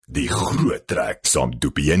Die groot trek saam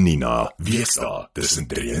Doopie en Nina. Wees daar tussen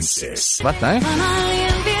 3 en 6. Wat nou?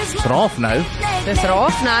 Dis Raaf nou. Dis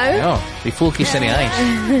Raaf nou. Ja, die voeltjies in die huis.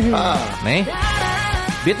 Nee?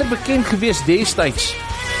 Beter bekend gewees destyds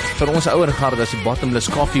vir ons ouer garde as die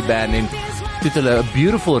Bottomless Coffee Band en toe het hulle 'n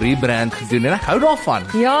beautiful rebrand gedoen en ek hou daarvan.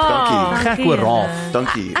 Ja. Gek oor Raaf.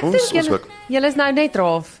 Dankie. Ek Ons dink ook. julle is nou net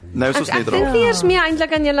Raaf. Nou is ons net Ek dink Raaf. nie eers meer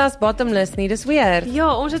eintlik aan julle as Bottomless nie, dis weer.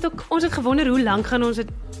 Ja, ons het gewonder hoe lank gaan ons dit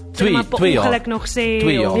Twee jaar. ongeluk nog sê.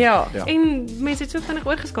 2 jaar. Ja. En mense het so vinnig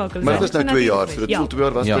oorgeskakel. Maar dit is nou 2 jaar, so dit voel 2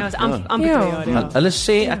 jaar was Ja, dit. dit is amper 2 jaar, ja. Hulle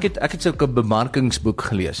sê ek het sulke bemarkingsboek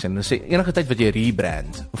gelees en hulle sê enige tyd wat jy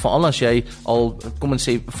rebrand, veral as jy al kom ons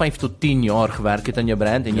sê 5 tot 10 jaar gewerk het aan jou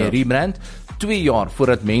brand en jy rebrand 2 jaar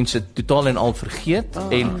voordat mense totaal en al vergeet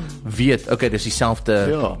en weet, okay, dis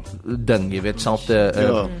dieselfde ding, jy weet, selfde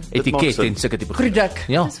dit maak etiket sin. en sulke tipe Produk.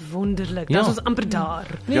 Ja, Dis wonderlik. Ja. Dit is ons amper daar.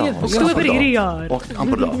 Ja, ons is Oktober amper daar. hierdie jaar.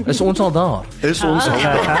 Amper daar. is ons al daar. Is ons al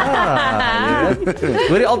daar.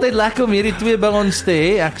 Hoor jy altyd lekker om hierdie twee by ons te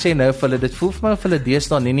hê. Ek sê nou vir hulle, dit voel vir my of hulle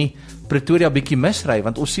deesdae nie Pretoria bietjie misry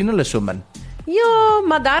want ons sien hulle so min. Ja,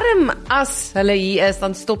 maar daarom as hulle hier is,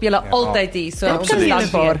 dan stop julle altyd hier. So Dit ons kan is julle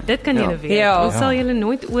dankbaar. weet. Dit kan julle weet. Ja. Ons sal julle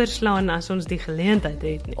nooit oorslaan as ons die geleentheid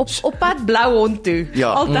het nie. Op pad blou hond toe.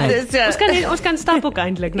 Ja. Altyd. Ons kan stap ook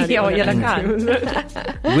eintlik na die Ja, ander julle kant kan.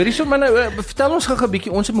 toe. Hoorie so maar nou, vertel ons gou 'n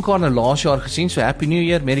bietjie. Ons het mekaar nou laas jaar gesien, so Happy New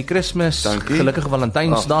Year, Merry Christmas, Dankie. gelukkige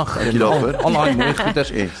Valentynsdag Dankie en daarvoor. al daai mooi goeders.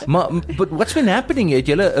 Yes. Maar but what's been happening? Het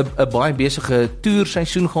julle 'n baie besige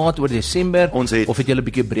toerseisoen gehad oor Desember Ons het- of het julle 'n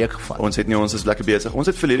bietjie 'n breek gevat? Ons is lekker besig. Ons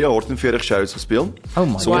het verlede jaar 140 shows gespeel. Oh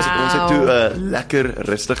my So ons het toe 'n lekker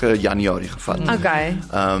rustige Januarie gevat. Okay.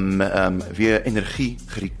 Weer energie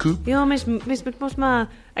gerecoup. Ja, mens moet mos maar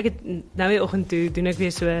ek het nou die oggend toe doen ek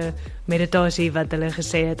weer so meditasie wat hulle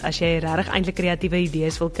gesê het as jy regtig eintlik kreatiewe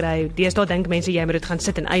idees wil kry. Deesdae dink mense jy moet dit gaan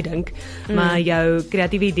sit en uitdink, maar jou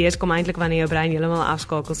kreatiewe idees kom eintlik wanneer jou brein heeltemal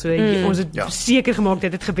afskakel. So ons het seker gemaak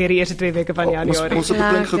dit het gebeur die eerste 2 weke van Januarie. Ons het op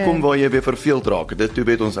 'n punt gekom waar jy weer verveeld raak. Dit toe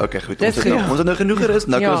weet ons okay, goed. Ons het nou genoeg gerus.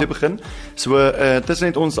 Nou kan ons weer begin. So tussen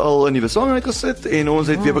het ons al 'n nuwe sang uitgesit en ons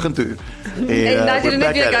het weer begin toe. En dan julle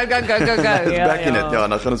net weer go. Back in it. Ja,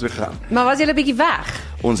 nou gaan ons weer gaan. Maar was julle bietjie weg?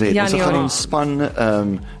 Ons gaan Januarie. in span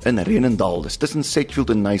in Renendal. Dis tussen Sedgefield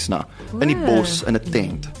en Knysna in die bos in 'n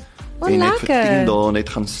tent. En net vir lekker. 10 dae net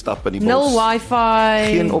gaan stap in die bos. Nul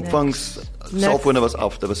wifi. Geen opvangs. Selfone was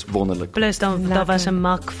af. Dit was wonderlik. Plus dan daar was 'n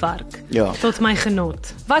makvark. Ja. Tot my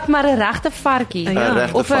genot. Wat maar 'n regte varkie. Ja.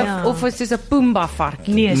 regte Of 'n vark. of is soos 'n Pumba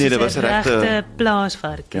varkie. Nee, dit dit was 'n een regte- regte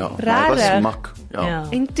plaasvark. Ja, maar dit was Regtig? mak. Ja.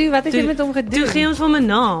 En toe, wat het jy met hom gedoen? Toe gee ons hom 'n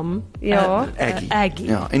naam. Ja. Aggie.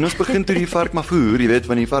 Ja, en ons begin toe die vark maar voer, jy weet,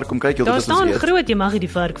 wanneer die vark kom kyk, jy Daar het staan ons groot, jy mag nie die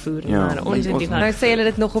vark voer nie, Ja, maar ons het die Nou vark. sê julle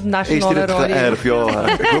dit nog op Is nasionale dit radio. geërf? Ja,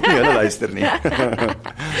 ek hoop nie hulle luister nie.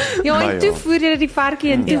 Ja, Maar en toe ja. voer julle die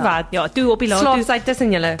varkie en toe wat? Ja, toe op die laat Slaap toe, sy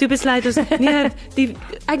tussen julle. toe besluit ons nee, die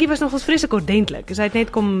Aggie was nogals vreeslik ordentlik. Sy het net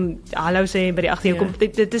kom hallo sê by die agter jou kom.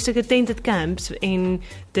 Dit is 'n tented camps en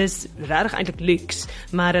dis regtig eintlik luks,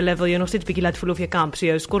 maar hulle wil jou nog steeds bietjie laat voel of jy kamp. So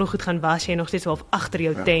jou skorrelgoed gaan was jy nog steeds half agter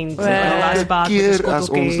jou tent. So wasbak met 'n Keer as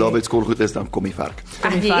skotteltjie. ons daar by skoolgoed is, dan kom die vark.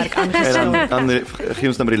 Kom die vark En aangestel. dan gee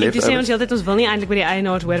ons dan by die En toe sê ons leftovers. heeltyd ons wil nie eintlik by die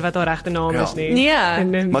eienaars hoor wat haar regte naam Ja. is nie.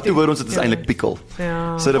 Nee. Maar toe hoor ons dit is eintlik Pikkel.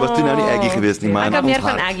 Ja. So dit was toe nou nie Aggie geweest nie, maar Ek in hou meer ons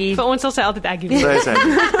van hart. Aggie. Vir ons sal sy altyd Aggie wees. Sy sê,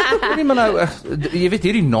 Nee, maar nou, jy weet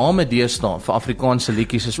hierdie name deesdae vir Afrikaanse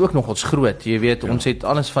liedjies is ook nogals groot. Jy weet, ons het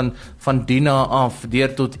alles van Dina af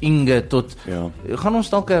deur tot Inge tot gaan ons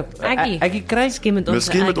dalk 'n Aggie kry? Miskien met ons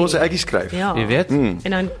miskien met ons 'n Aggie skryf. Ja. Jy weet?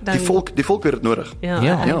 En dan Die volk het dit nodig. ja.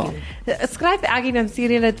 Ja. Ja. Skryf Aggie dan stuur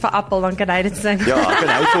julle dit vir Appel, dan kan hy dit sing. Ja, ek kan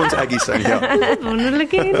hy vir ons Aggie sing, ja.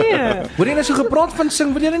 Wonderlike idee. Hoor jy nou so gepraat van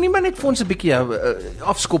sing, wil jy nie maar net vir ons 'n bietjie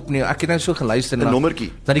afskop nie. Ek het nou so geluister 'n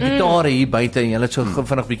nommertjie. na die gitare hier buite en hulle het so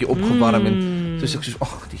vinnig bietjie opgewarm en toe sê ek soos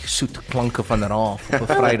ag, die soet klanke van Raaf op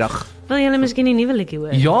 'n Vrydag. Wil julle miskien 'n nuwe liedjie hoor?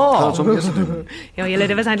 Gaan Ja. ons hom eers doen. Ja, julle,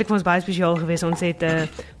 dit was eintlik vir ons baie spesiaal geweest. Ons het 'n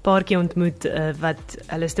paartjie ontmoet wat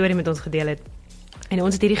hulle storie met ons gedeel het. En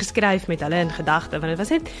ons het hierdie geskryf met hulle in gedagte, want dit was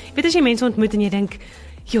net, jy weet as jy mense ontmoet en jy dink,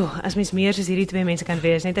 "Jo, as mens meer soos hierdie twee mense kan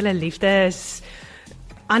wees, net hulle liefde is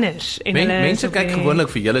anders." En Mense kyk gewoonlik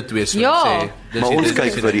vir julle twee so Ja. sê. Maar ons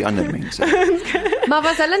kyk vir die ander mense. Maar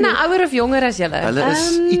was hulle nou ouer of jonger as julle? Hulle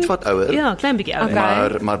is iets wat ouer. Ja, klein bietjie ouer.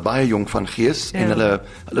 Okay. Maar baie jong van gees en hulle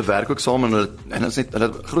werk ook saam en hulle is net hulle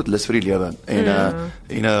het groot lus vir die lewe en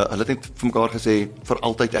hulle het net vir mekaar gesê vir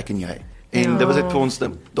altyd ek en jy. En dit was net vir ons,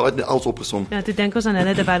 daai het alles opgesom. Ja, toe dink ons aan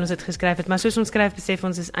hulle terwyl ons dit geskryf het, maar soos ons skryf besef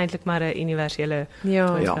ons is eintlik maar 'n universele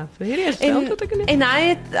boodskap. So hierdie is wat ek En hy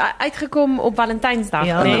het uitgekom op Valentynsdag,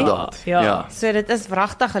 Ja. né? Inderdaad. Ja. So dit is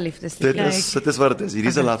wragtig 'n liefdeslied. Dit is wat dit is. Hierdie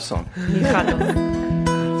is 'n love song. Nie gaan hom.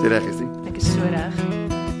 Is jy reg, is dit? Ek is so reg.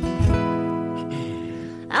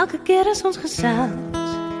 Elke keer as ons gesels,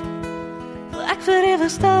 wil ek vir ewig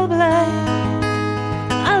stil bly.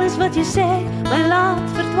 Alles wat jy sê, my laat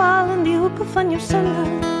verdwaal in die hoeke van jou sinne.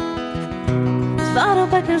 Dis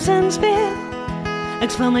waarop ek nou sin speel. Ek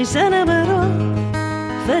speel my sinne beroof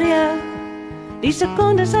vir jou. Die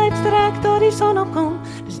sekondes uitstrek tot die son opkom.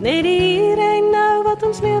 Dis net die hier en nou wat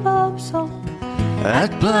ons lewe opsom.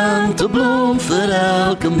 Ek plant 'n blom vir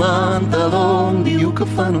elke maand alom die hoeke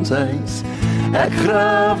van ons huis. Ek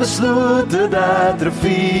grawe slote dat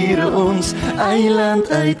riviere ons eiland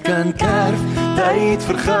uit kan kerf. Tyd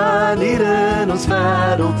vergaan hier in ons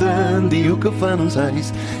wêreld in die hoeke van ons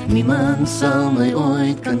huis. Niemand sal my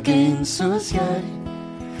ooit kan ken soos jy.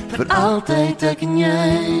 Vir altyd ek en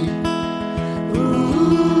jy.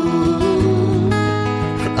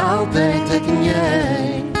 Vir altyd ek en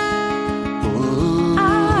jy.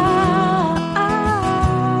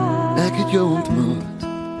 Ek het jou ontmoet.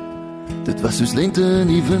 Dit was soos lente in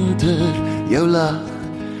die winter, jou lag.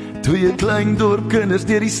 Toe jy klein dorp kinders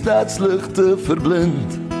deur die stadsligte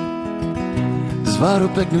verblind. Dis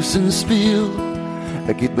waarop ek nou sin speel.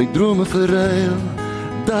 Ek het my drome verruil.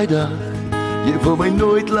 Daai dag, jy wou my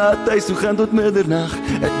nooit laat huis toe gaan tot middernag.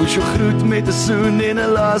 Ek moes jou groet met 'n soen en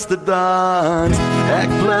 'n laaste dans. Ek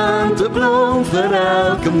plant 'n blom vir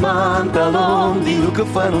elke maand alom die hoeke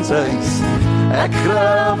van ons huis. Ek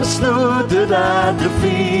grawe slote dat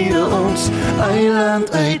riviere ons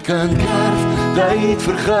eiland uit kan kerf. Tyd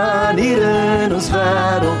vergaan hier in ons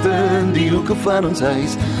wêreld in die hoeke van ons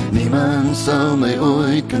huis. Niemand sal my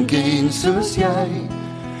ooit kan ken soos jy.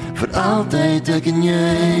 Vir altyd ek en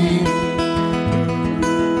jy.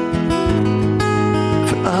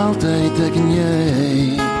 Vir altyd ek en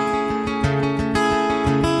jy.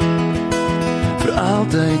 Vir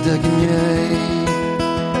altyd ek en jy.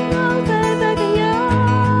 Altyd ek en jy.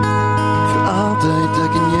 Vir altyd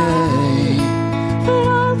ek en jy.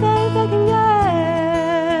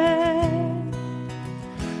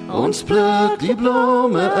 Ons pluk die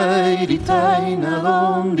blomme uit die tuin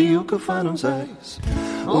alom die hoeke van ons huis.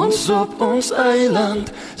 Ons op ons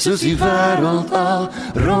eiland, soos die wêreld al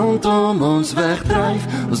rondom ons wegdryf.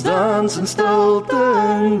 Ons dans in stilte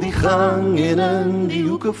in die gang en in die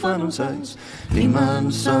hoeke van ons huis.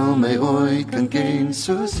 Niemand sal my ooit kan ken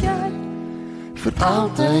soos jy. Vir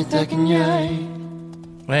altyd ek en jy.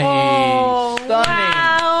 Hey, stunning.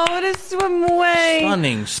 Wow, dit is so mooi.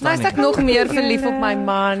 Stunning. Nou is ek nog meer verlief op my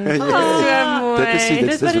man. Ja, So mooi.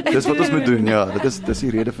 Dis wat ons moet doen, ja. Dis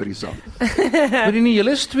die rede vir die sang. Weet jy nie,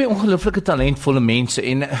 julle is twee ongelooflike talentvolle mense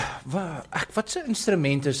en wat se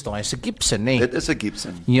instrument is daai? Is 'n Gibson, nê? Dit is 'n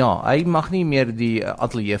Gibson. Ja, hy mag nie meer die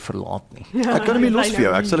ateljee verlaat nie. Ek kan hom nie los vir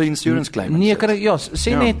jou. Ek sal 'n insurance claim. Nee, kan ja,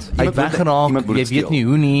 sê net, hy het weggeraak, jy weet nie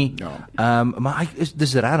hoe nie. Maar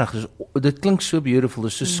dis regtig, dit klink so beautiful,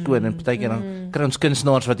 dis so skoon en partykeer dan kry ons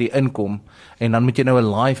kunstenaars wat hier inkom en dan moet jy nou 'n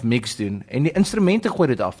live mix doen en die instrumente gooi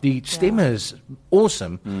dit af. Die stemme is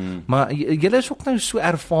awesome. Maar julle is ook nou so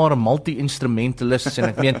ervare multi-instrumentalists en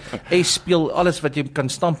ek meen, jy speel alles wat jy kan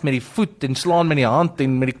stamp met die voet en slaan met die hand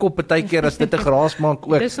en met die kop partykeer as dit 'n geraas maak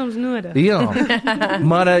ook. Dis soms nodig. Ja.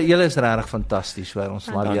 Maar julle is regtig fantasties, hoor. Ons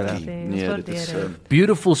laat julle. Nee, dit is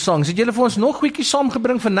Beautiful songs. Het julle vir ons nog goedjies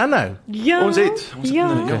saamgebring vir nou? Ja. Ons het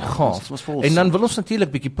Gaaf. ons vol. En dan wil ons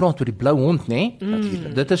natuurlik bietjie praat oor die blou hond, né?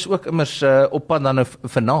 Natuurlik. Dit is ook immers op pad dan nou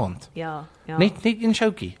vanaand. Ja. Net een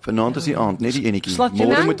showtjie. Vanaand is die aand, net die enetjie. Slat jy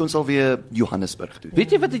Môre nou? moet ons alweer Johannesburg toe.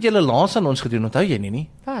 Weet jy wat het julle laas aan ons gedoen? Onthou jy nie?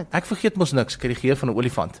 Wat? Ek vergeet mos niks. Ek het die gee van 'n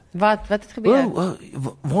olifant. Wat het gebeur?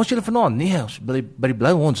 Waar is julle vanaand? Nee, ons by die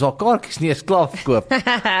blou hond. Daar kaartjies nie eens klaar verkoop.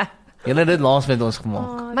 Julle het dit laas met ons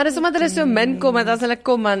gemaak. Maar dis omdat hulle so min kom en as hulle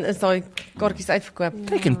kom dan is daai kaartjies uitverkoop.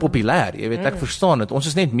 Kyk en populêr, jy weet, ek verstaan dit. Ons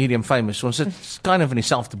is net medium famous. Ons is kind of in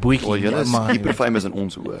dieselfde bootjie. O, julle is maar hyper famous in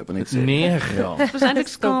ons oë, ek wil net sê. nee, Ja. Ons eintlik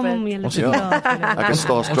skaam om julle Ons te het- praat. Ek is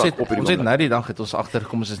starstruck op ons hierdie het nou die dag het ons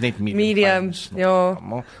agtergekom ons is net Medium, famous. ja.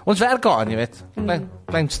 Maar ons werk aan, jy weet.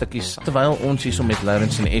 Klein stukkies. Terwyl ons hier so met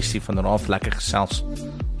Lawrence en Estie van Raaf lekker gesels.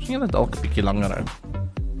 Ons gaan dit dalk 'n bietjie langer hou.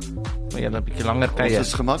 Maar jy 'n bietjie langer Ons kyk.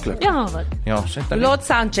 is gemaklik. Ja, wat? Ja, sit Lot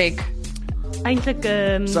soundcheck. eintlik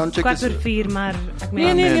Soundcheck kwart is- oor 4, maar ek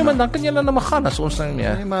Nee, maar dan kan julle nou maar gaan as ons nou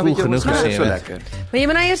Nee, maar cool weet jy, genoeg ons gaan gesê so het. lekker. Maar jy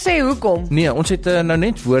moet nou eers sê hoekom. Nee, ons het nou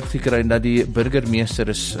net woord gekry dat die burgemeester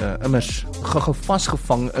is immers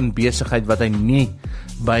vasgevang in besigheid wat hy nie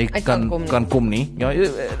by Hy kan kom nie. Ja,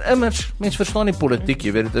 immers, mens verstaan die politiek,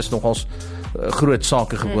 jy weet, dit is nogals groot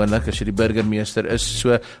sake gewoonlik as jy die burgemeester is.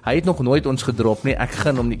 So hy het nog nooit ons gedrop nie. Ek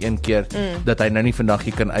gun hom die een keer dat hy nou nie vandag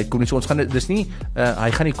hier kan uitkom nie. So ons gaan dis nie hy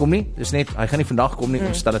gaan nie kom nie. Dis net hy gaan nie vandag kom nie.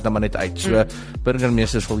 Ons stel dit nou maar net uit. So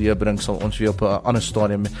burgemeesters wil hier bring sal ons weer op 'n ander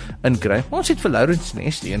stadium inkry. Maar ons het vir Laurens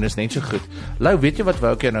Nestie en dis net so goed. Lou, weet jy wat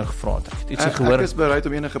wou ek jou nou gevra het? Ek het ietsie gehoor. Ek is bereid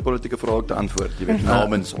om enige politieke vraag te antwoord, jy weet,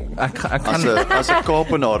 namens hom. Ek gaan As 'n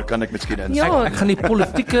Kaapenaar kan ek miskien insê. Ja. Ek gaan die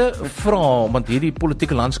politieke vra want hierdie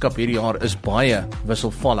politieke landskap hierdie jaar is baie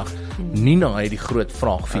wisselvallig. Nina het die groot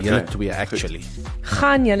vraag vir julle twee actually.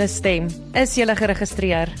 Gaan julle stem? Is julle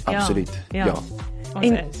geregistreer? Absoluut. Ja. Ja. Ons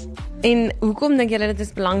En- is. En hoekom dink julle dit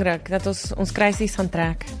is belangrik dat ons krisis gaan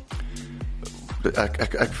trek?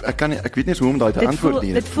 Ek kan nie, ek weet nie eens hoe om daai te antwoord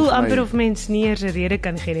nie. Dit voel vir my- amper of mens nie eers 'n rede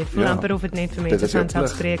kan gee nie. Dit voel Ja. amper of dit net vir Dit mense is jou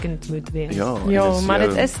vanselfsprekend moet wees. Ja, Ja, en dis maar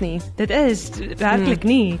dit jou- is nie. Dit is werklik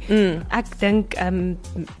nie. Ek dink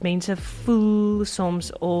mense voel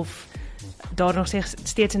soms of daar nog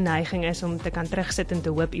steeds 'n neiging is om te kan terugsit en te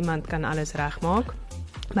hoop iemand kan alles regmaak.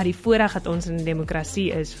 Maar die voorreg dat ons in 'n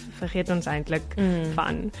demokrasie is, vergeet ons eintlik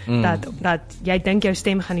van dat jy dink jou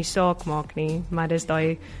stem gaan nie saak maak nie, maar dis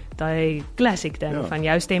daai classic ding van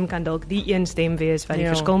jou stem kan dalk die een stem wees wat die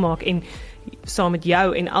verskil maak en saam met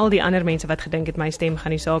jou en al die ander mense wat gedink het my stem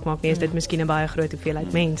gaan nie saak maak nie, is dit miskien 'n baie groot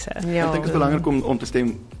hoeveelheid mense. Ja. Ek dink dit is belangrik om te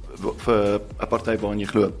stem vir 'n party waarin jy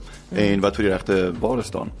glo en wat vir die regte waarde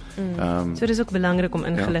staan. So dis ook belangrik om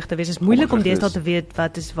ingelig te wees. Dit is moeilik om deesdae te weet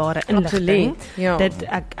wat is ware inligting. Absoluut, ja. Dit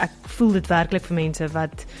ek voel dit werklik vir mense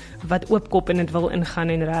wat oopkop in dit wil ingaan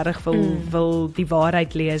en regtig wil die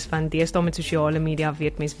waarheid lees, want deesdae met sosiale media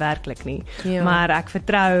weet mens werklik nie. Ja. Maar ek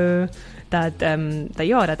vertrou dat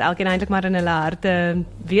elkeen eintlik maar in hulle harte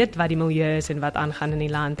weet wat die milieu is en wat aangaan in die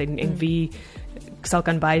land en wie sal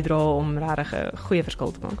kan bydra om regtig 'n goeie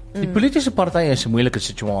verskil te maak. Die politieke partye is 'n moeilike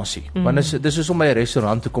situasie. Want dis is om by 'n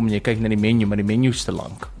restaurant te kom en jy kyk na die menu, maar die menu is te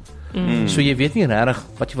lank. So jy weet nie regtig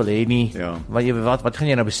wat jy wil hê nie. Ja. Wat gaan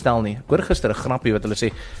jy nou bestel nie? Ek hoor gister 'n grappie wat hulle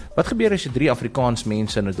sê, wat gebeur as jy 3 Afrikaans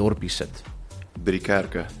mense in 'n dorpie sit? By die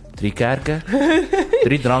kerke. 3 kerke,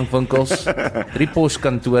 3 drankwinkels, 3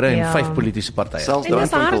 poskantore en Ja. 5 politieke partye. Selfs En dis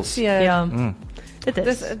drankwinkels. hartseer. Ja. Dit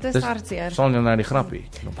is. Dis hartseer. Sal jy nou die grappie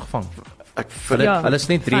opgevang? Ek Hulle is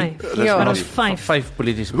net 3. Ja. Maar ons 5. 5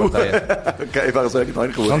 politieke partye. Okay, wag, ek het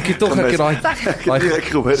daai gehoor. Dankie tog ek het daai Ek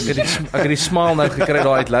gehoor. ek het die smaal nou gekry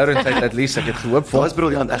daai uit Laurens uit at least ek het gehoop Dit was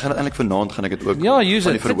briljant. Ek gaan eintlik vanaand gaan ek dit ook. Ja, use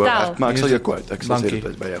van it. die verhoor. Vertel. Maar ek sal Use jou it. quote. Ek sal sê Dankie. dit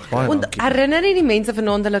is by jou. Baie Want dankie. herinner nie die mense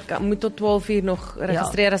vanaand hulle moet tot 12:00 nog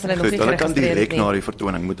registreer as hulle nog Goed, nie hulle kan geregistreer het direk na nie. die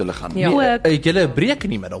vertoning moet hulle gaan. Ja. Het julle 'n breek in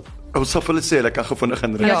die middel? Ons sal vir hulle sê hulle kan gevindig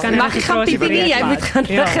gaan Ja, kan maar jy gaan piepie nie, jy moet gaan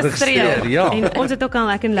registreer. Ja. En ons het ook al,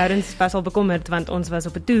 ek en Laurens was al bekommerd want ons was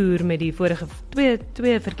op 'n toer met die vorige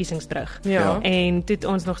twee verkiesings terug. Ja. En toe het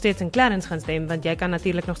ons nog steeds in Clarence gaan stem want jy kan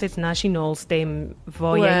natuurlik nog steeds nasionaal stem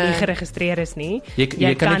waar jy nie geregistreer is nie.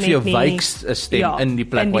 Jy kan net vir jou net wijk stem in die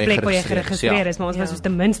plek waar jy geregistreer is, maar ons was soos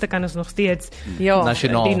ten minste kan ons nog steeds Ja.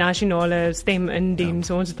 Nasionaal. die nasionale stem indien.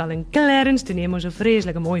 So ons het al in Clarence toe neem ons 'n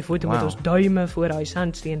vreeslike mooi foto met Wow. ons duime voor daai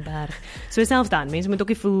Sandsteenberg. So selfs dan, mense moet ook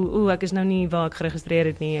nie voel ek is nou nie waar ek geregistreer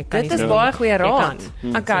het nie. Ek kan Dit nie is stem. baie goeie Jy raad.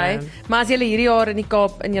 kan. Okay. Maar as jy hierdie jaar in die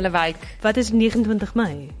Kaap in julle wijk, Wat is 29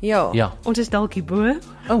 Mei? ja. Ja. Ons is dalk hierbo.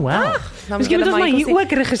 Oh wow. Dan Miskien moet ons maar hier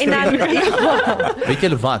ook registreer. En dan, ja. Weet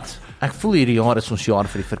julle wat? Ek voel hierdie jaar is ons jaar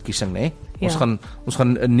vir die verkiesing, né? Ons Ja. gaan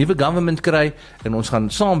 'n nuwe government kry en ons gaan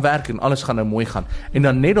saamwerk en alles gaan nou mooi gaan. En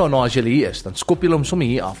dan net daarna as julle hier is, dan skop julle hom sommer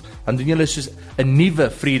hier af. Dan doen julle soos 'n nuwe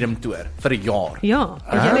freedom tour vir 'n jaar. Ja,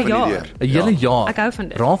 'n hele van die jaar. deur. 'n Hele jaar. Ek hou van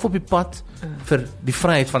dit. Raaf op die pad vir die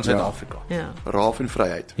vryheid van Suid-Afrika. Ja. Raaf en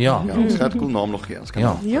vryheid. Ja. Ja, ons gaan 'n cool naam nog gee. Ons kan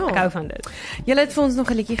Ja. Ek Ja. hou van dit. Julle het vir ons nog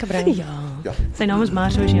 'n liedjie gebring. Ja. Sy naam is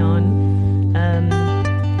Mars Oceaan.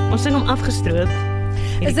 Ons sing hom afgestroop.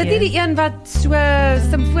 Is dit nie die een wat so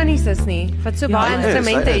simfonies is nie? Wat so baie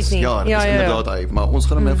instrumente Hy het nie? Ja, dit is inderdaad hy, maar ons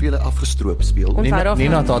gaan hom nou vir julle afgestroop speel. Onthou daarvan.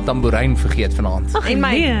 Nina het haar tamboerijn vergeet vanaand. En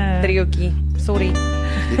my nee. driehoekie. Sorry.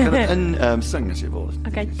 Jy kan dit in sing as jy wil.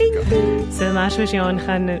 Okay, ting ting. So Mars Oceaan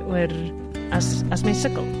gaan oor as mens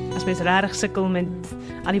sukkel. As mens regtig sukkel met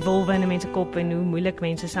al die wolwe in 'n mens se kop en hoe moeilik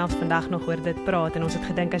mense selfs vandag nog oor dit praat en ons het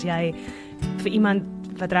gedink as jy vir iemand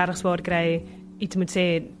wat regtig swaar kry iets moet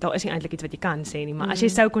sê, daar is nie eintlik iets wat jy kan sê nie, maar as jy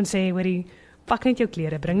sou kon sê, hoorie, pak net jou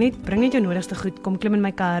klere, bring net jou nodigste goed, kom klim in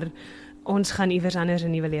my kar, ons gaan iewers anders 'n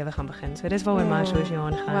nuwe lewe gaan begin. So dis waaroor Mars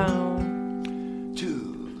Oceaan gaan. Wow.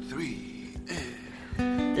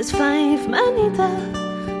 Dis 5 minute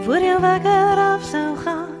voor jou wekker af sou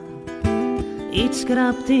gaan. Iets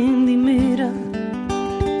krap teen die mure,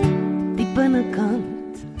 die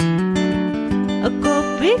binnekant. 'n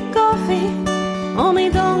koppie koffie om die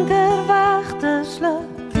donker weg te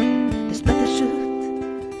sluit. Dis bitter soet,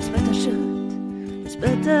 dis bitter soet, dis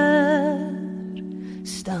bitter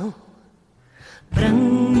stil.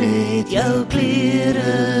 Bring net jou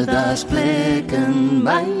klere, daar's plek in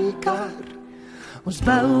my kar. Ons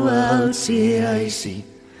bou 'n houtseehuisie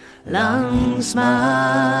langs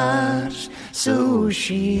Mars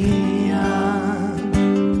Oseaan.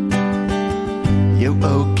 Jou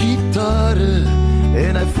ou gitare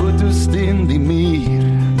en hy foto's teen die muur,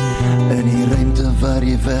 in die ruimte waar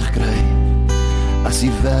jy wegkry as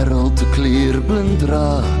die wêreld te kleurblind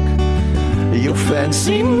raak. Jou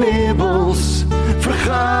fancy meubels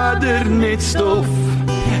vergader net stof,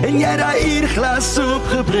 en jy daai uurglas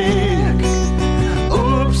opgebreek,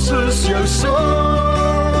 op soos jou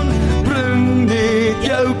son. Bring net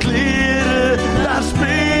jou klere, daar's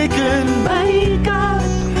plek in my kar.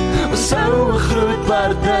 Ons sou 'n groot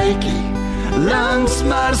partytjie langs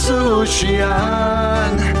Mars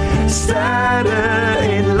Oseaan. Sterre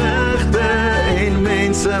en ligte en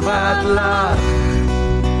mense wat lag.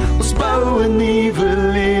 Ons bou 'n nuwe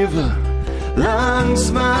lewe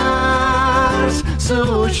langs Mars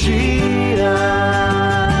Oseaan.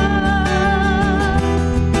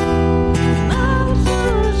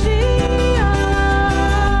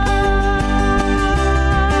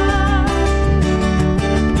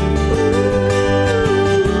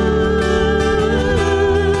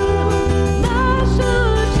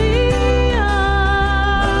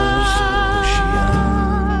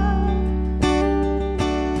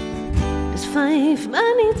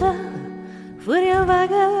 Voor jou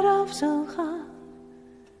wekker af sou gaan.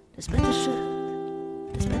 Dis bitter soet,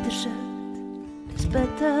 dis bitter soet, dis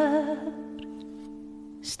bitter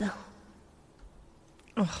stil.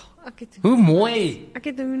 Hoe mooi. Ek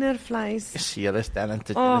het hoendervleis. Julle is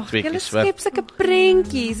talented Julle twee skep sulke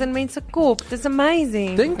prentjies in mense kop. Dis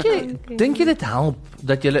amazing. Dink jy dit help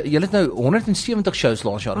dat julle het nou 170 shows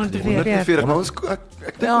laas jaar gedoen? 140, maar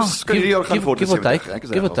ek dink ons kan hierdie jaar gaan voor Give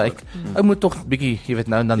or take. Ou moet tog bietjie, jy weet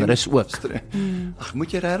nou en dan rus ook. Ag,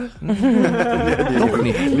 moet jy regtig? Nog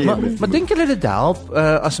nie. Maar dink julle dit help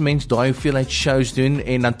as 'n mens daai hoeveelheid shows doen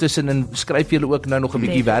en dan tussenin skryf julle ook nou nog 'n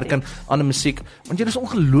bietjie werk aan ander musiek, want julle is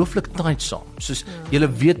ongelooflik tight saam. Soos julle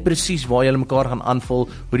weet presies waar julle mekaar gaan aanvul,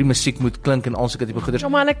 hoe die musiek moet klink en al sulke tipe goeders. Ja,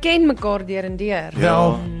 maar hulle ken mekaar deur en deur.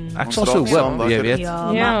 Wel, ek sal so hoop, jy weet.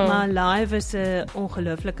 Ja, maar live is 'n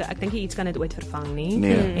ongelooflike, ek dink iets kan dit ooit vervang nie.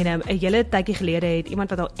 Nee. En 'n hele tydjie gelede het iemand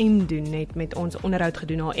wat al M doen het met ons onderhoud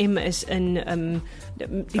gedoen. Haar M is in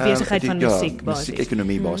die besigheid van musiek basis.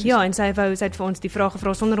 Musiekekonomie basis. Ja, en sy het vir ons die vraag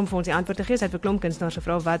gevra sonder om vir ons die antwoord te gee. Sy het vir klomp kunstenaars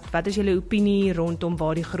gevra wat is julle opinie rondom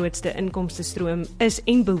waar die grootste inkomste stroom is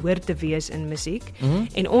en behoort te wees in musiek.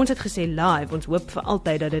 En ons het gesê live, ons hoop vir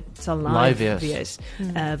altyd dat dit sal live wees.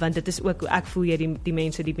 Want dit is ook hoe ek voel jy die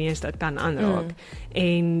mense die meeste kan aanraak.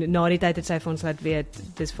 En na die tyd het sy vir ons laat weet,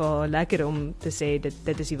 dis vir haar lekker om te sê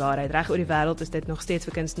dit is die waarheid. Reg oor die wêreld is dit nog steeds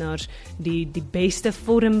vir kunstenaars die beste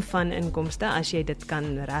vorm van inkomste as jy dit kan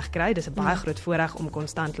regkry. Dis 'n baie groot voorreg om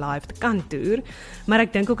konstant live te kan toer, maar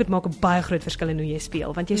ek dink ook dit maak 'n baie groot verskil in hoe jy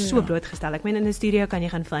speel, want jy is so blootgestel. Ek meen in 'n studio kan jy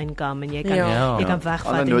gaan fyn kam en jy kan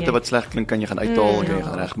wegvat. Alle note wat sleg klink kan jy gaan uithaal en jy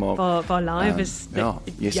gaan regmaak. Waar live is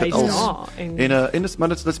jy sit al en maar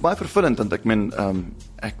dit is baie vervullend, want ek meen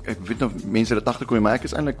ek weet nog mense het agterkom, maar ek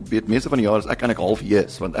is eintlik weet meeste van die jare is ek eintlik half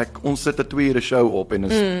jees, want ons sit 'n 2 ure show op en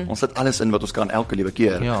ons sit alles in wat ons kan elke liewe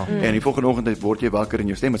keer. En die volgende oggend word jy wakker en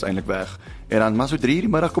jou stem is eintlik weg. En dan maar so 3 uur die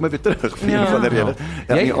middag kom jy weer terug vir een van die rede.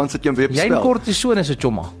 Ja, ons sit jou weer bespel. Jy en kortison is 'n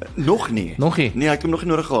chomma. Nog nie. Nee, ek het hom nog nie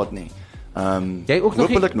nodig gehad nie. Jy ook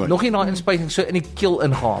nog nie na inspuiting so in die keel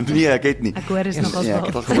ingaan. Nee, ek het nie. Ek hoor is nogal ek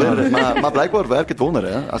het al gehoor, maar blykbaar werk dit wonder,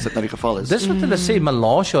 hè, as dit nou die geval is. Dis wat hulle sê, maar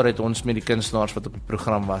laas jaar het ons met die kunstenaars wat op die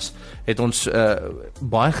program was, het ons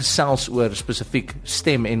baie gesels oor spesifiek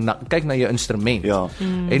stem en kyk na jou instrument. Ja.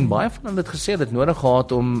 En baie van hulle het gesê dit nodig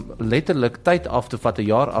gehad om letterlik tyd af te vat, 'n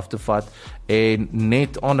jaar af te vat en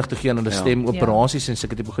net aandag te gee aan hulle stem, operasies en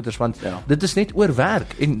sulke tipe goeders, want dit is net oor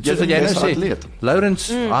werk. En soos wat jy nou sê,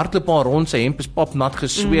 Laurens hardloop haar rond, sy hemp is papnat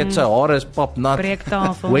gesweet, sy hare is papnat.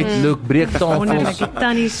 Breektafel. Wet look, breektafels.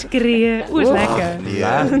 Tannie skree. Oes lekker.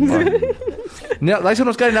 Ja, man. Ja, luister,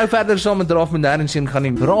 ons kan nou verder saam met Raaf modern sien gaan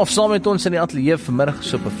nie. Raaf saam met ons in die ateljee vanmiddag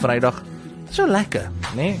so op 'n Vrydag. Dis so lekker,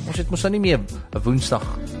 né? Nee? Ons het mos nou nie meer 'n Woensdag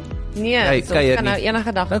Nee, so kuier kan nou nie.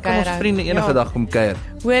 enige dag Nou kan ons kuier. vriende enige dag kom kuier.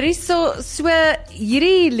 Hoorie, so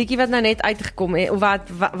hierdie liedjie wat nou net uitgekom het, of wat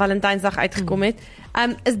Valentynsdag uitgekom het,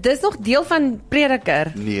 is dis nog deel van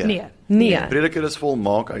Prediker? Nee. Prediker is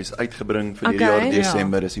volmaak, hy is uitgebring vir hierdie Okay. jaar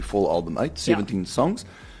Desember, is die vol album uit, 17 songs.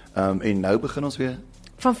 En nou begin ons weer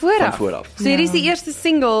Van vooraf? Van vooraf. So hierdie is die eerste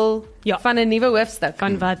single van 'n nuwe hoofstuk.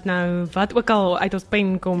 Van wat ook al uit ons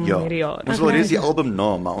pen kom hierdie jaar. Ons wil reeds die album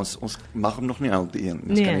naam, maar ons mag hom nog nie aan die een.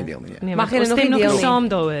 Ons kan nie deel nie. Nee, mag jy ons nog stem nie deel nog nie? saam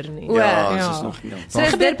daaroor nie. Ja, ons is nog nie. So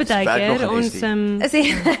gebeur baie keer ons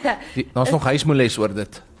Daar's nog huismoles oor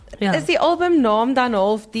dit. Is die albumnaam dan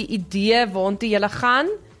half die idee waartoe jy gaan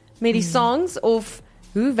met die songs, of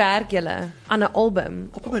hoe werk julle aan 'n album?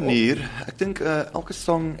 Op 'n manier, ek dink elke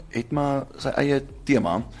song het maar sy eie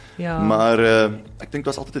tema. Ja. Maar ek dink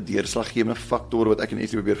daar's altyd 'n deurslaggewende faktor wat ek en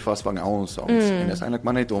Essie probeer vasvang in al ons songs. En dit is eintlik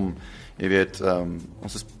maar net om, jy weet,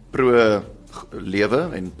 ons is pro lewe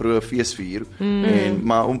en pro feesvier en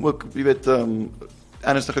maar om ook, jy weet,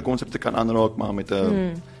 ernstige konsepte kan aanraak, maar met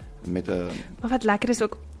 'n Maar wat lekker is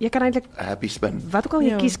ook, jy kan eintlik happy spin. wat ook al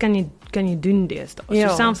jy kies kan jy doen deesdae. Ja.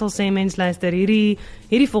 So selfs al sê mense luister,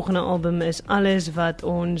 hierdie volgende album is alles wat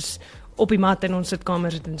ons op die mat in ons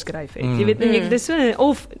sitkamer sit en skryf het. Jy weet, dis so,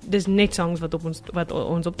 of dis net songs wat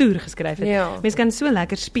ons op toer geskryf het. Ja. Mense kan so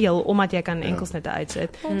lekker speel omdat jy kan enkelsnitte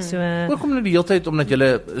uitsit. So Ook om nou die hele tyd omdat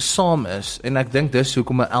julle saam is en ek dink dis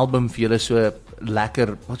hoekom 'n album vir julle so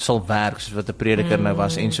lekker sal werk soos wat 'n prediker nou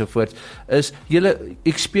was en so voort, is julle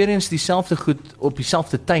experience dieselfde goed op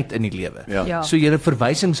dieselfde tyd in die lewe. Ja. So julle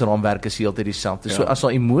verwysingsraamwerk is heeltyd dieselfde. So as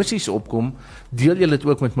daar emosies opkom, deel julle dit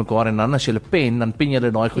ook met mekaar en dan as julle dan pen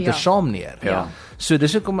julle daai goeie saam neer. Ja. So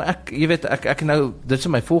dis hoekom ek nou, dit is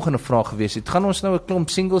my volgende vraag gewees het. Gaan ons nou 'n klomp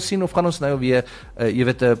singles sien of gaan ons nou weer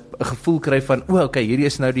 'n gevoel kry van okay, hierdie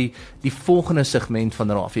is nou die volgende segment van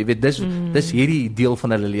Raaf. Jy weet, dis hierdie deel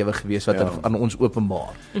van hulle lewe gewees wat aan ons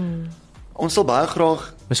openbaar. Ons sal baie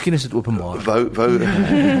graag Miskien is dit openbaar. wou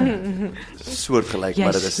soortgelyk,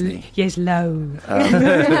 maar dit is nie. Jy's lou.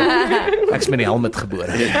 Ek's met die helmet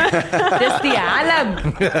gebore. Dis die helm.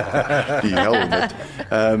 Die hel met.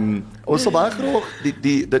 Ons sal baie graag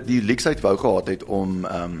die leksheid wou gehad het om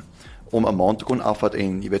 'n maand te kon afvat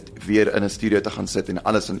en jy weet weer in 'n studio te gaan sit en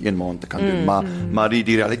alles in 1 maand te kan doen. Maar die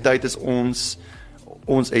realiteit is ons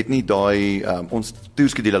het nie daai ons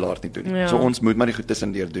toerskedule laat nie doen. Ja. So ons moet maar die goed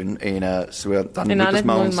tussendeur doen en so dan En moet dan ons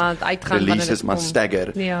maar moet ons maar uitgaan wanneer releases dit maar kom.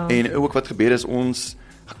 stagger. Ja. En ook wat gebeur is ons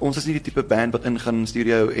is nie die tipe band wat ingaan in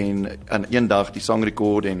studio en aan een dag die song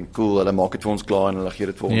rekord en cool, hulle maak dit vir ons klaar en hulle gee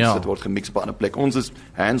dit vir ons, dit word gemix op 'n ander plek. Ons is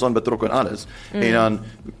hands-on betrokke in alles. En dan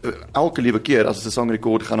elke liewe keer as ons 'n song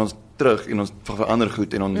rekord, gaan ons terug en ons verander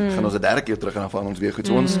goed en dan gaan ons 'n derde keer terug en dan verander ons weer goed.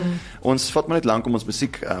 So ons vat maar net lank om ons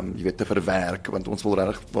musiek jy weet te verwerk, want ons wil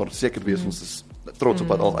regtig seker wees ons is trots op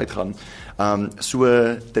wat al uitgaan. So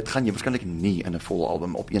dit gaan jy waarskynlik nie in 'n vol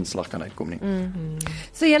album op een slag kan uitkom nie.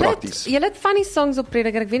 So julle het van die songs op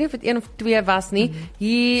Prediker, ek weet nie of dit 1 of 2 was nie,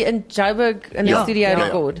 hier in Joburg in die studio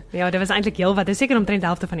rekord. Ja, dit was eintlik heelwat. Dit is seker omtrent die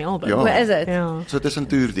helfte van die album. Ja. Hoe is dit? Ja. So dit is 'n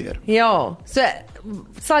toer deur. Ja, so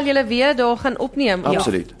sal julle weer daar gaan opneem?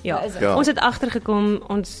 Absoluut. Ja. Ja. Ons het agtergekom,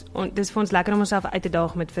 dis vir ons lekker om onsself uit te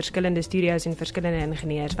daag met verskillende studios en verskillende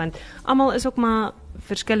ingenieurs, want almal is ook maar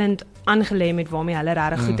verskillend aangelê met waarmee hulle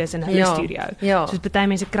regtig goed is in hulle studio. Ja. Soos party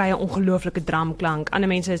mense kry 'n ongelooflike drumklank, ander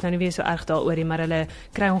mense is nou nie weer so erg daaroor nie, maar hulle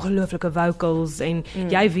kry ongelooflike vocals en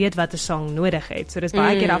jy weet wat 'n song nodig het. So dis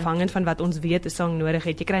baie keer afhangend van wat ons weet 'n song nodig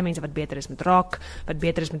het. Jy kry mense wat beter is met rock, wat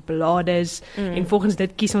beter is met ballades en volgens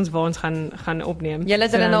dit kies ons waar ons gaan opneem. Julle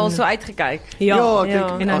het hulle nou al so uitgekyk. Ja, ek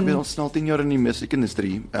dink En dan- ons is al 10 jaar in die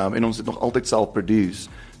musiekindustrie en ons het nog altyd self produce.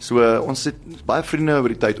 So ons het baie vriende oor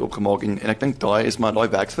die tyd opgemaak en ek dink daai is maar daai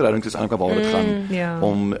werksverhoudings is eintlik waar dit gaan Ja.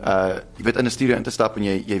 om jy weet in 'n studio in te stap en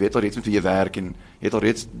jy weet al reeds met wie jy werk en jy het al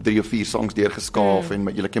reeds 3 of 4 songs deurgeskaaf en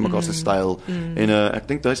julle ken mekaar se styl en ek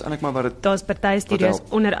dink dit is eintlik maar wat dit Daar's party studios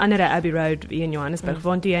onder andere Abbey Road hier in Johannesburg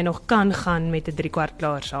waar jy nog kan gaan met 'n 3/4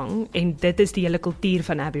 klaar sang en dit is die hele kultuur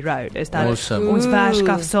van Abbey Road. Is dat Awesome. ons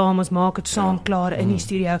werskaf saam, ons maak dit saam klaar in die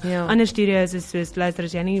studio. Ja. Ander studios is soos luister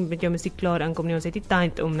as jy nie met jou musiek klaar inkom nie, ons het nie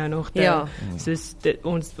tyd om nou nog te soos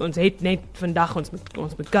ons het net vandag ons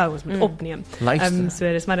moet go, ons moet opneem. Luister. So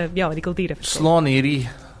dis maar die kulture verskil. Slaan hierdie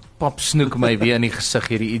pap snoek my weer in die gesig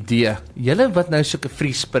hierdie idee. Julle wat nou sulke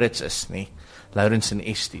free spirits is, nê? Lawrence en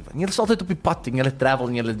Estie. Julle is altyd op die pad en julle travel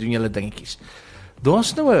en julle doen julle dingetjies.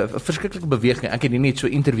 Daar's nou 'n verskriklike beweging. Ek het net so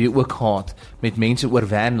 'n interview ook gehad met mense oor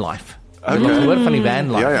van life. Jy het gehoor van die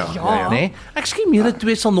van life, Ja. nê? Ek skien julle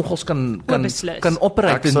twee sal nogals kan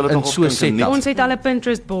operate Ek sal dit in nogals so kan set. geniet. Ons het al 'n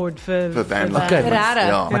Pinterest board vir Vir van life. Okay, Regtig?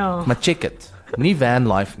 Ja. Ja. maar check it. Nie van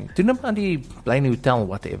life nie. Toe nou aan die bly in die hotel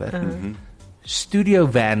whatever. Studio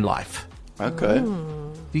van life. Okay.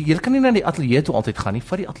 Jy kan nie na die ateljee toe altyd gaan nie,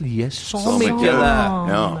 vat die ateljee saam met julle.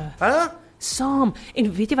 Ja. Saam. En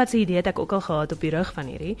weet jy wat se idee het ek ook al gehad op die rug van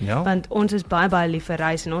hierdie? Ja. Want ons is baie lief vir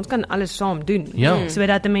reis en ons kan alles saam doen. Ja.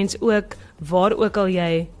 Sodat 'n mens ook waar ook al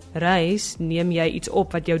jy reis, neem jy iets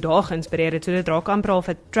op wat jou daar geïnspireer het. So dit raak amper al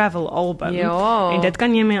 'n travel album. Ja. En dit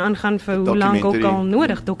kan jy mee aangaan vir hoe lank ook al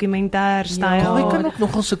nodig, dokumentêr styl. Hy kan ook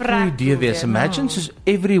nogal so 'n cool idee wees. Imagine soos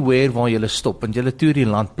everywhere waar jy stop en jy toer die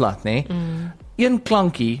land plat, nê? Een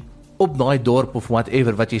klankie op daai dorp of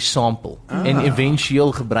whatever wat jy sample en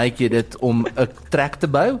éventueel gebruik jy dit om 'n trek te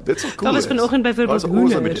bou. Dit sal cool Daar was wees. vanoggend byvoorbeeld Dat is 'n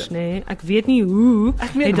awesome hoenders, idee. nee. Ek weet nie hoe.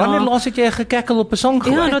 Ek meen, wanneer laas het jy 'n gekekkel op 'n sang Ja,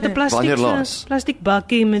 gehoor? dat 'n Wanneer laas? plastiek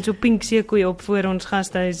bakkie met so pink seekoei op voor ons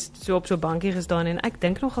gastehuis so op so 'n bankie gestaan en ek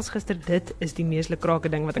dink nog as gister dit is die mees lekrake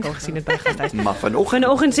ding wat ek al gesien het by gastehuis. Maar vanoggend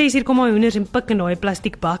Vanoggend 6:00 kom daai hoenders en pik in daai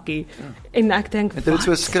plastiek bakkie en ek dink het dit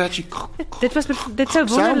so 'n scratchy dit sou wonderlik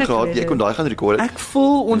sound gehad. wees. Jy kon daai gaan rekord. Ek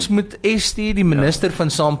voel ons moet ST die minister van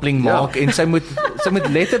sampling maak en sy moet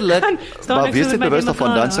letterlik Staan Maar ek wees so dit met my bewus daarvan,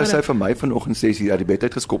 mekaar dan sou sy hare. vir my vanoggend 6:00 uit die bed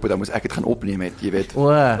uit geskop het, dan moes ek dit gaan opneem het, jy weet. o,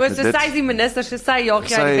 Oor so Dit- sy is die minister, so sy jaag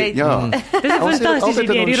jy uit die bed. ja. Dis 'n Ons het fantastiese altyd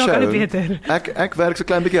idee, in die ons raak al show. beter. Ek werk so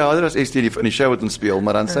klein bietjie harder as ST in die show wat ons speel,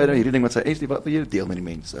 maar dan sê hy dan hierdie ding wat sy ST wat wil jy deel met die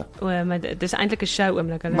mense. O, maar dit is eintlik 'n show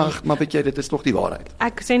oomblik hulle. Maar weet jy, dit is nog die waarheid.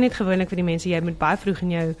 Ek sê net gewoonlik vir die mense, jy moet baie vroeg in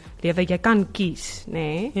jou lewe, jy kan kies, nê?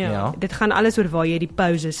 Nee? Ja. Dit gaan alles oor waar jy die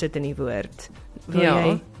pause sit in die woord. Wil Ja.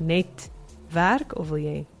 jy net werk of wil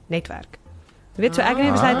jy netwerk? Jy weet so ek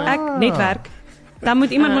net besluit ek netwerk. Dan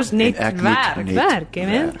moet iemand mos net En ek moet werk, net werk, jy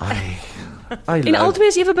weet. En albei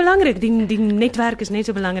is ewe belangrik. Die netwerk is net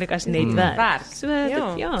so belangrik as netwerk. Werk. So Ja.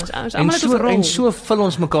 dit, ja, ons en almal het 'n rol. en so vul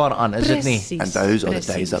ons mekaar aan, is dit nie? Precies, And those are the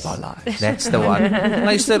precies. days of our lives. That's the one.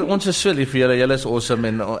 Luister, ons is so lief vir julle. Julle is awesome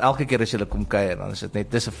en elke keer as julle kom kuier, dan is dit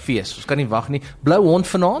net dis 'n fees. Ons kan nie wag nie. Blou hond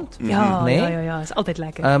vanaand? Ja, Nee? ja, is altyd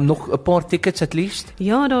lekker. Nog 'n paar tickets at least.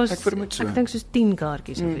 Ja, daar's Ek vermoed so. ek dink soos 10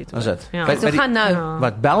 kaartjies of iets. Is dit? Ja. By So die- gaan nou. Ja.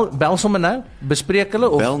 Wat bel sommer nou? Bespreek hulle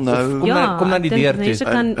of Bel nou. of kom Ja, kom na die ek dink deur mense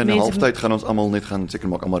toe. kan- In 'n mense- halftyd gaan ons almal net gaan seker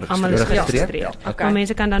maak almal Almal registreer. is Geregistreerd? geregistreerd. Okay. Maar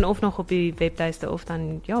mense kan dan of nog op die webtuiste of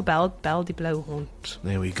dan ja, bel die blou hond.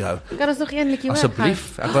 There we go. Kan ons nog een liedjie hoor?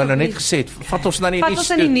 Asseblief, ek wou nou net gesê het, vat ons na die Vat nuus ons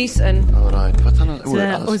in die toe. nuus in. Alright, wat gaan ons So,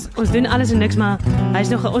 oor alles? ons doen alles en niks, maar ons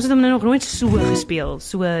het hom nou nog nooit so gespeel.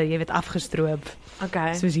 So, jy weet, afgestroop.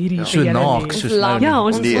 Okay. Soos hierdie. So vir julle naak, nie. soos Ons nou. love nie. Ja,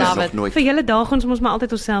 ons Nee, love nog it. nooit. Vir julle daag ons mos maar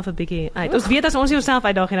altyd onsself 'n bietjie uit. Ons weet as ons nie onsself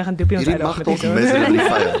uitdaag nie, dan gaan Doopie ons Hierdie uitdaag mag met tot iets. miserably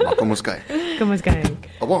fail, maar kom ons kyk. Kom ons kyk.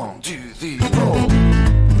 1 2 3 4.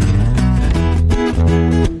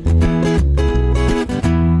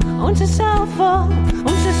 Ons is self vol,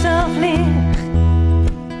 ons is self leeg.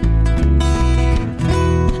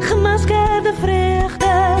 Gemaskerde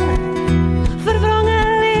vreugde,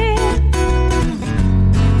 verwrongen leeg.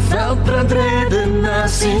 Veldbrand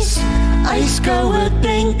redenaties, ijskoude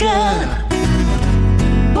denken,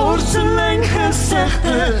 porselein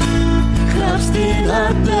gezichten, grafsteen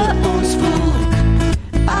harte ons voel,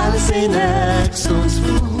 alles en niks ons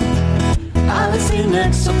voel, alles en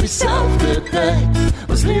niks op diezelfde tijd,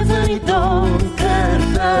 ons leven in die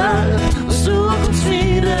donkerte, ons zoek ons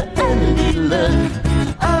vieren in die lucht,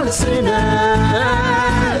 alles en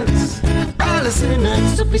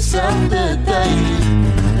niks op diezelfde tijd.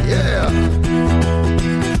 Yeah.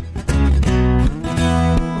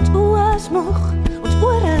 Ons oë is moeg, ons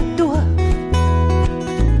ore doof.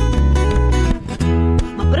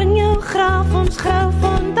 Maar bring jou graaf ons grou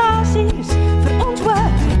fantasies vir ons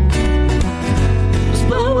hoop. Ons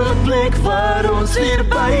bouw een plek waar ons weer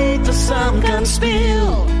buiten saam kan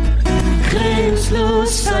speel.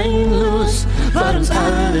 Grensloos, seinloos, waar ons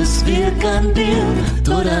alles weer kan deel.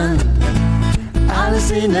 Tot dan,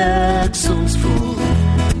 alles en niks ons voel.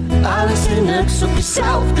 Alles en niks op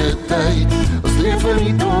diezelfde tijd. Ons leef in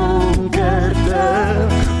die donkerte.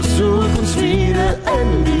 Ons zoek ons vieren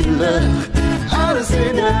in die lucht.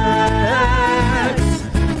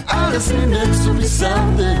 Alles en niks op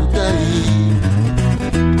diezelfde tijd.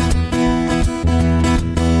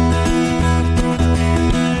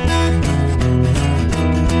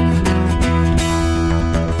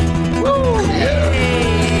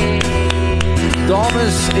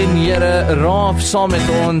 Dames en here, Raaf saam met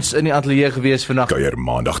ons in die ateljee gewees vandag. Kuier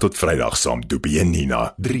maandag tot Vrydag saam Doopie en Nina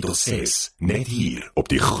 3 tot 6 net hier op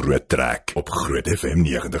die Groot Trek op Groot FM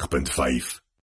 90.5.